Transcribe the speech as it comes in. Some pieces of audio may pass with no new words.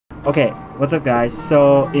Okay, what's up guys?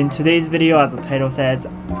 So in today's video, as the title says,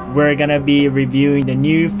 we're gonna be reviewing the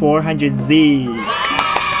new 400Z.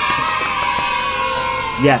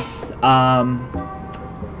 Yes,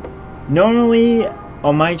 normally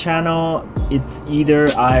on my channel, it's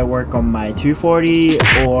either I work on my 240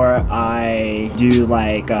 or I do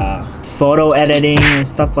like photo editing and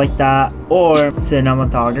stuff like that, or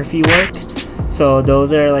cinematography work. So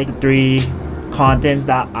those are like three contents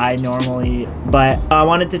that I normally, but I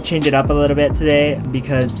wanted to change it up a little bit today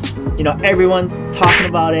because, you know, everyone's talking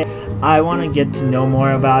about it. I want to get to know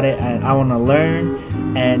more about it, and I want to learn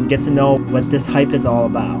and get to know what this hype is all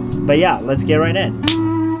about. But yeah, let's get right in.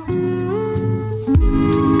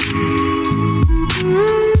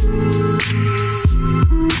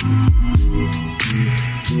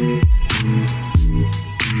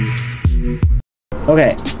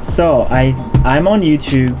 Okay, so I'm on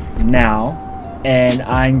YouTube now, and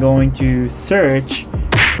I'm going to search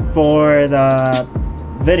for the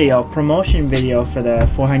promotion video for the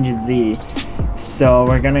 400Z. So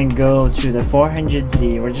we're gonna go to the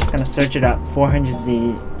 400Z. We're just gonna search it up,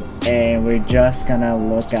 400Z, and we're just gonna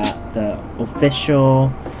look at the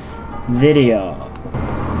official video.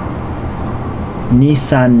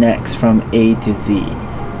 Nissan Next from A to Z.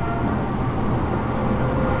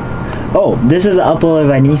 Oh, this is uploaded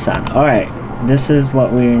by Nissan. Alright, this is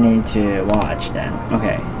what we need to watch then.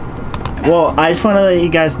 Okay. Well, I just want to let you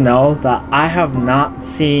guys know that I have not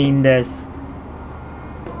seen this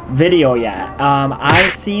video yet.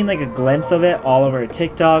 I've seen like a glimpse of it all over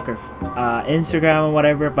TikTok or Instagram or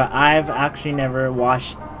whatever, but I've actually never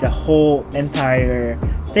watched the whole entire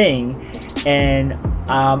thing. And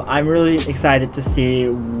I'm really excited to see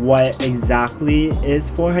what exactly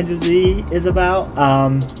is 400Z is about.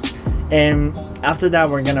 And after that,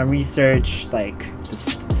 we're gonna research like the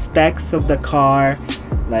specs of the car,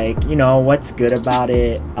 like, you know, what's good about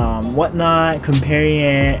it, whatnot, comparing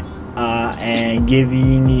it, and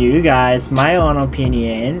giving you guys my own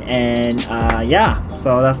opinion. And yeah,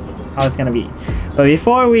 so that's how it's gonna be. But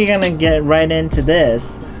before we're gonna get right into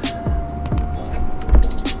this,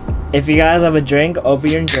 if you guys have a drink, open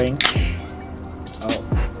your drink. Oh,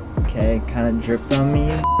 okay, kind of dripped on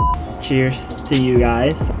me. Cheers to you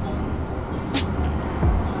guys.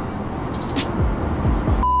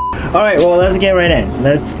 Alright, well, let's get right in.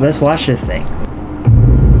 Let's watch this thing.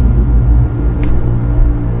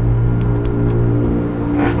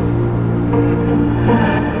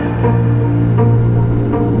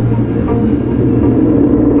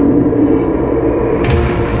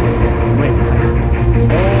 Wait.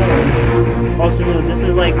 Oh, so this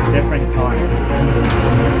is like different cars.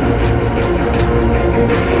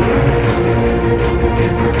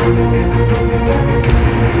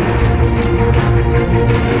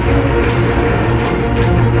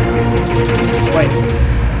 Wait.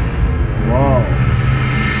 Whoa.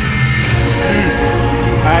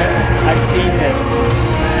 I've seen this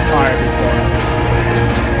car before.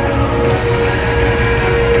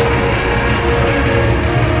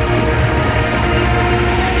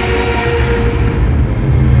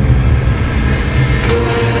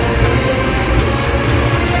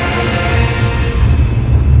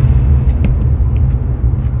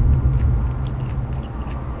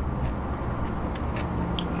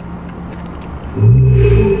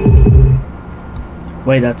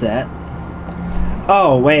 Wait, that's it?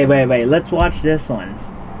 Oh, wait. Let's watch this one.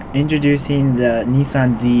 Introducing the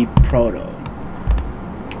Nissan Z Proto.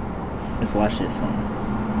 Let's watch this one.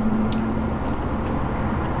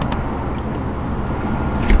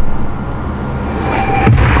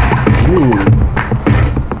 Ooh.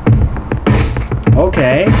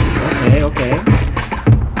 Okay.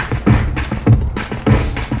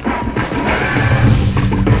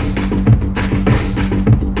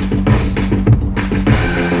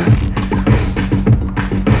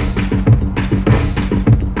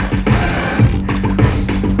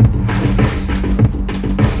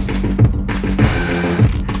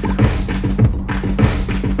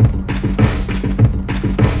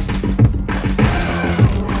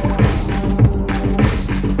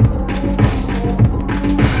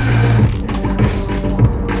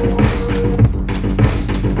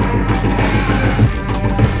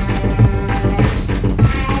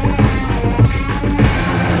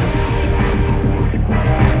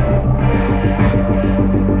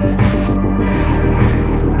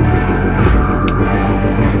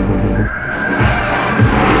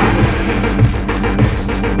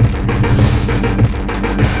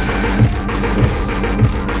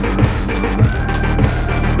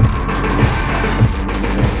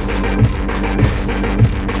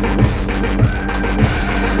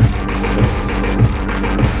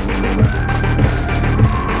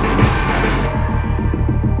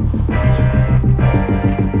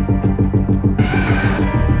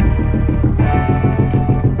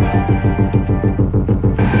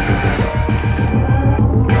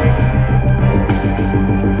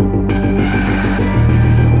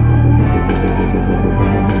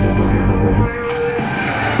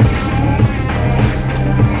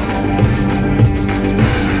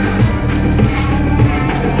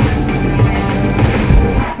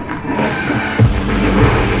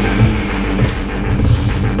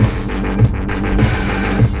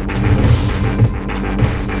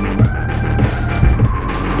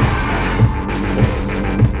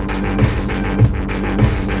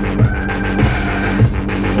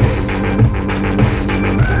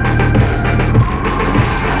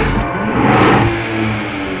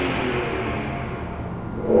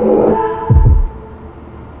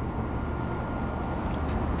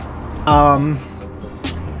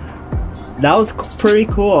 that was pretty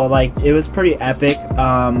cool. Like, it was pretty epic.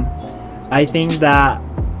 I think that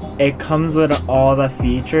it comes with all the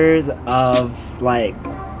features of like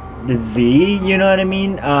the Z, you know what I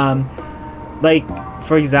mean? Like,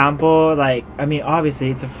 for example, like, I mean,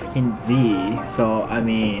 obviously it's a freaking Z, so I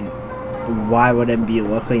mean, why would it be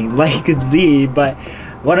looking like a Z? But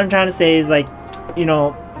what I'm trying to say is, like, you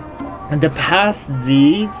know, the past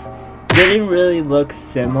Zs didn't really look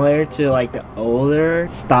similar to like the older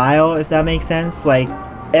style, if that makes sense. Like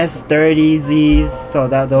S30Zs, so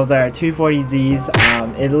that those are 240Zs.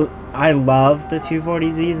 I love the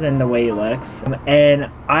 240Zs and the way it looks, and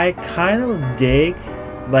I kind of dig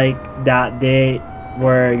like that they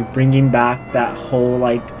were bringing back that whole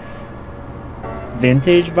like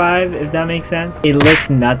vintage vibe, if that makes sense. It looks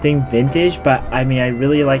nothing vintage, but I mean, I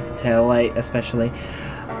really like the taillight especially.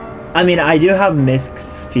 I mean, I do have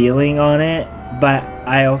mixed feeling on it, but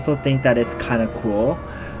I also think that it's kind of cool,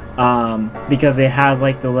 because it has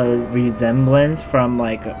like the little resemblance from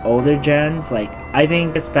like older gens. Like, I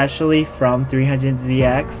think especially from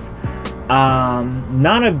 300ZX.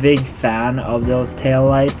 Not a big fan of those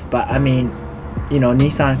taillights, but I mean, you know,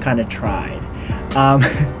 Nissan kind of tried.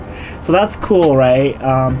 So that's cool, right?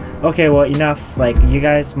 Okay, well, enough. Like, you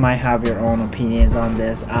guys might have your own opinions on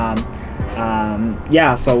this.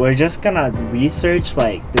 Yeah, so we're just gonna research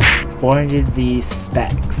like the 400Z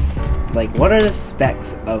specs. Like, what are the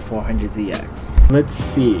specs of 400ZX? Let's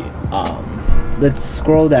see. Let's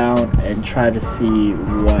scroll down and try to see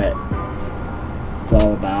what it's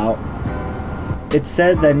all about. It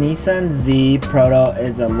says that Nissan Z Proto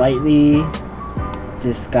is a lightly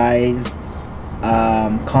disguised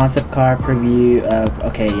concept car preview of,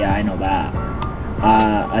 okay, yeah, I know that.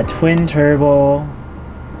 A twin turbo.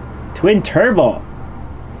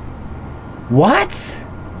 What?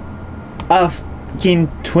 A fucking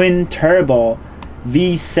twin turbo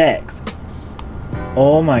V6.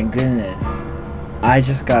 Oh my goodness. I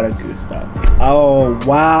just got a goosebump. Oh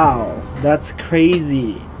wow, that's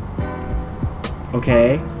crazy.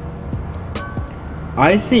 Okay,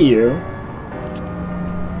 I see you.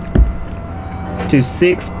 To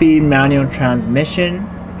 6-speed manual transmission.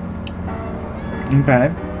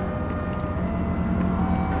 Okay.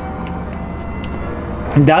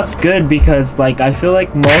 That's good, because like I feel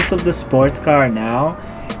like most of the sports car now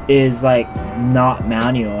is like not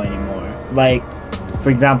manual anymore. Like, for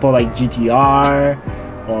example, like GTR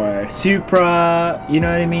or Supra, you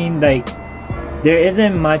know what I mean? Like, there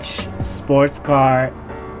isn't much sports car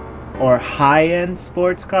or high-end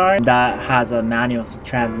sports car that has a manual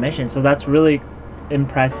transmission. So that's really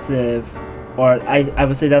impressive, or I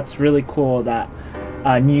would say that's really cool that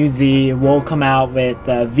New Z will come out with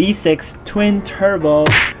a V6 twin turbo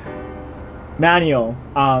manual.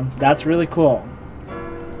 That's really cool.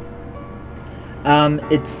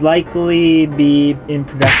 It's likely be in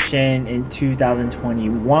production in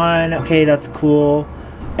 2021. Okay, that's cool.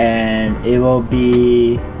 And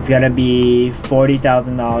it's gonna be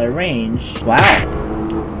 $40,000 range.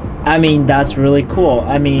 Wow. I mean, that's really cool.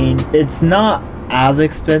 I mean, it's not as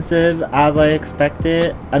expensive as I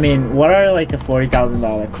expected. I mean, what are like the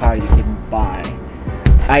 $40,000 car you can buy?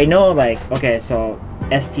 I know, like, okay, so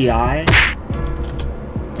STI,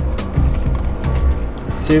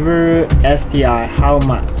 Subaru STI, how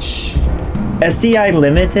much? STI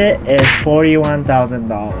Limited is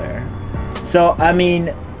 $41,000. So I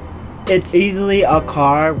mean, it's easily a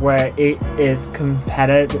car where it is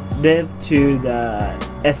competitive to the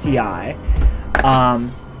STI.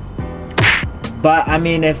 But I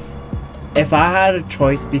mean, if I had a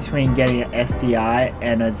choice between getting an STI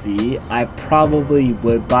and a Z, I probably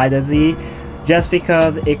would buy the Z, just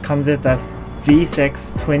because it comes with a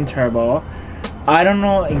V6 twin turbo. I don't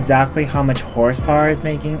know exactly how much horsepower it's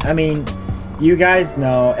making. I mean, you guys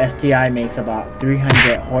know STI makes about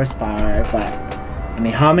 300 horsepower, but I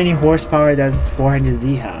mean, how many horsepower does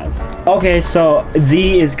 400Z has? Okay, so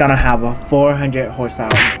Z is gonna have a 400 horsepower.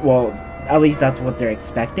 Well, at least that's what they're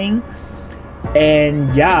expecting.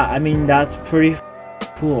 And yeah, I mean, that's pretty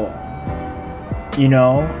cool. You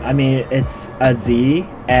know, I mean, it's a Z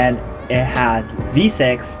and it has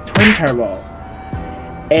V6 twin turbo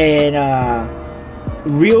and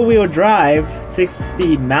rear wheel drive,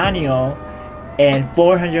 6-speed manual, and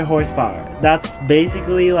 400 horsepower. That's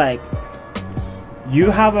basically like,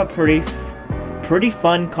 you have a pretty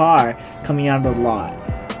fun car coming out of the lot.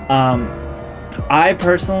 I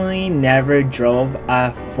personally never drove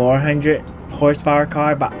a 400 horsepower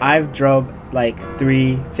car, but I've drove like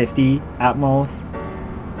 350 at most.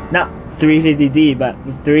 Not 350Z, but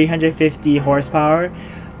 350 horsepower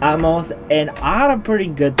at most, and I had a pretty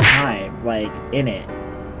good time like in it.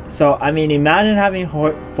 So I mean, imagine having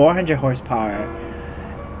 400 horsepower,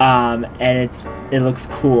 and it looks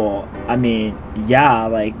cool. I mean, yeah,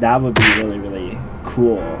 like that would be really, really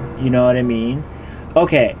cool. You know what I mean?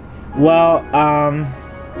 Okay, well,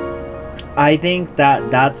 I think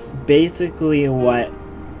that's basically what,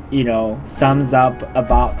 you know, sums up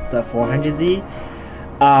about the 400Z.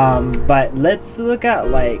 But let's look at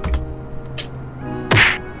like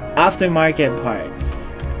aftermarket parts.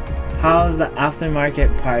 How's the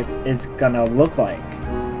aftermarket parts is gonna look like?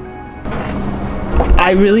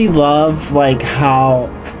 I really love like how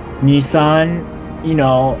Nissan, you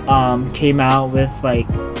know, came out with like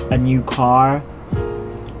a new car.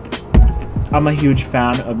 I'm a huge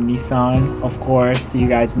fan of Nissan, of course, you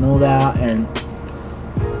guys know that, and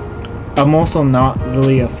I'm also not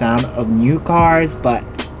really a fan of new cars, but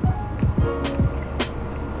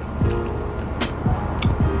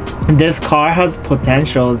this car has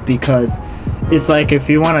potentials because it's like if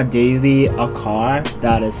you want to daily a car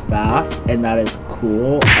that is fast and that is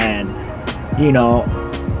cool, and you know,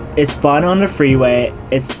 it's fun on the freeway,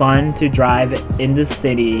 it's fun to drive in the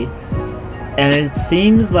city, and it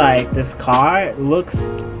seems like this car looks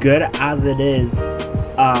good as it is.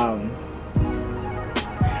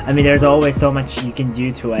 I mean, there's always so much you can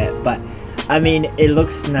do to it, but I mean, it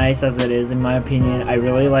looks nice as it is in my opinion. I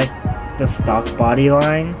really like the stock body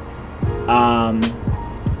line.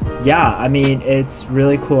 Yeah, I mean, it's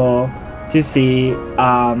really cool to see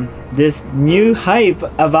this new hype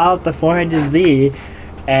about the 400Z,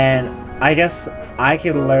 and I guess I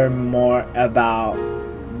can learn more about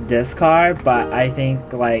this car, but I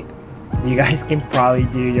think like you guys can probably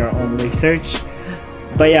do your own research.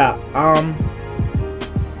 But yeah,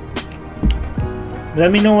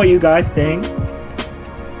 let me know what you guys think.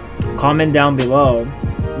 Comment down below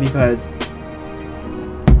because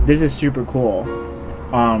this is super cool.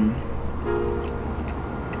 And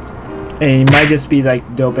it might just be like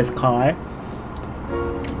the dopest car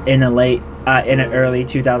in the early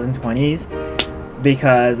 2020s,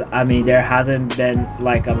 because I mean there hasn't been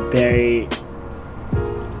like a very,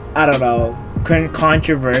 I don't know,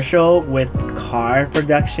 controversial with car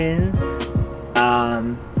production.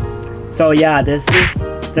 So yeah, this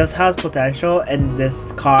has potential, and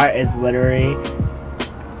this car is literally,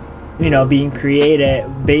 you know, being created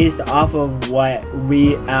based off of what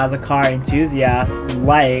we as a car enthusiast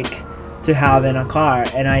like to have in a car.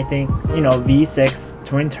 And I think, you know, V6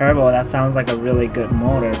 twin turbo, that sounds like a really good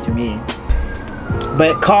motor to me.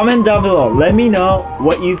 But comment down below, let me know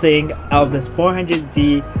what you think of this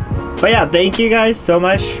 400Z. But yeah, thank you guys so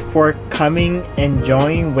much for coming and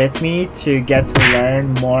joining with me to get to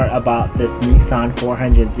learn more about this Nissan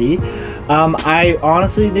 400Z. I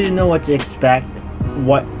honestly didn't know what to expect,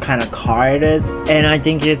 what kind of car it is, and I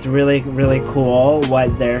think it's really, really cool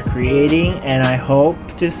what they're creating, and I hope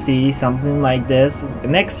to see something like this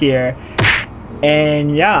next year.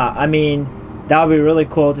 And yeah, I mean, that would be really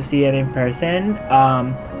cool to see it in person.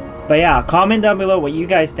 But yeah, comment down below what you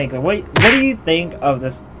guys think. Like, what do you think of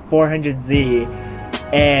this 400Z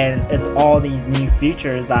and it's all these new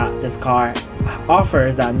features that this car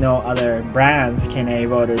offers that no other brands can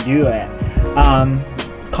able to do it?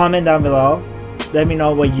 Comment down below, let me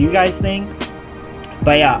know what you guys think.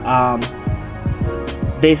 But yeah,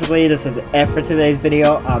 basically this is it for today's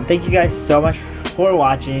video. Thank you guys so much for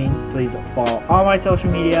watching. Please follow all my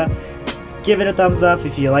social media, give it a thumbs up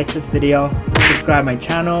if you like this video, subscribe my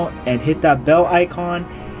channel, and hit that bell icon.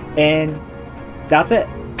 And that's it.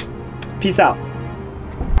 Peace out.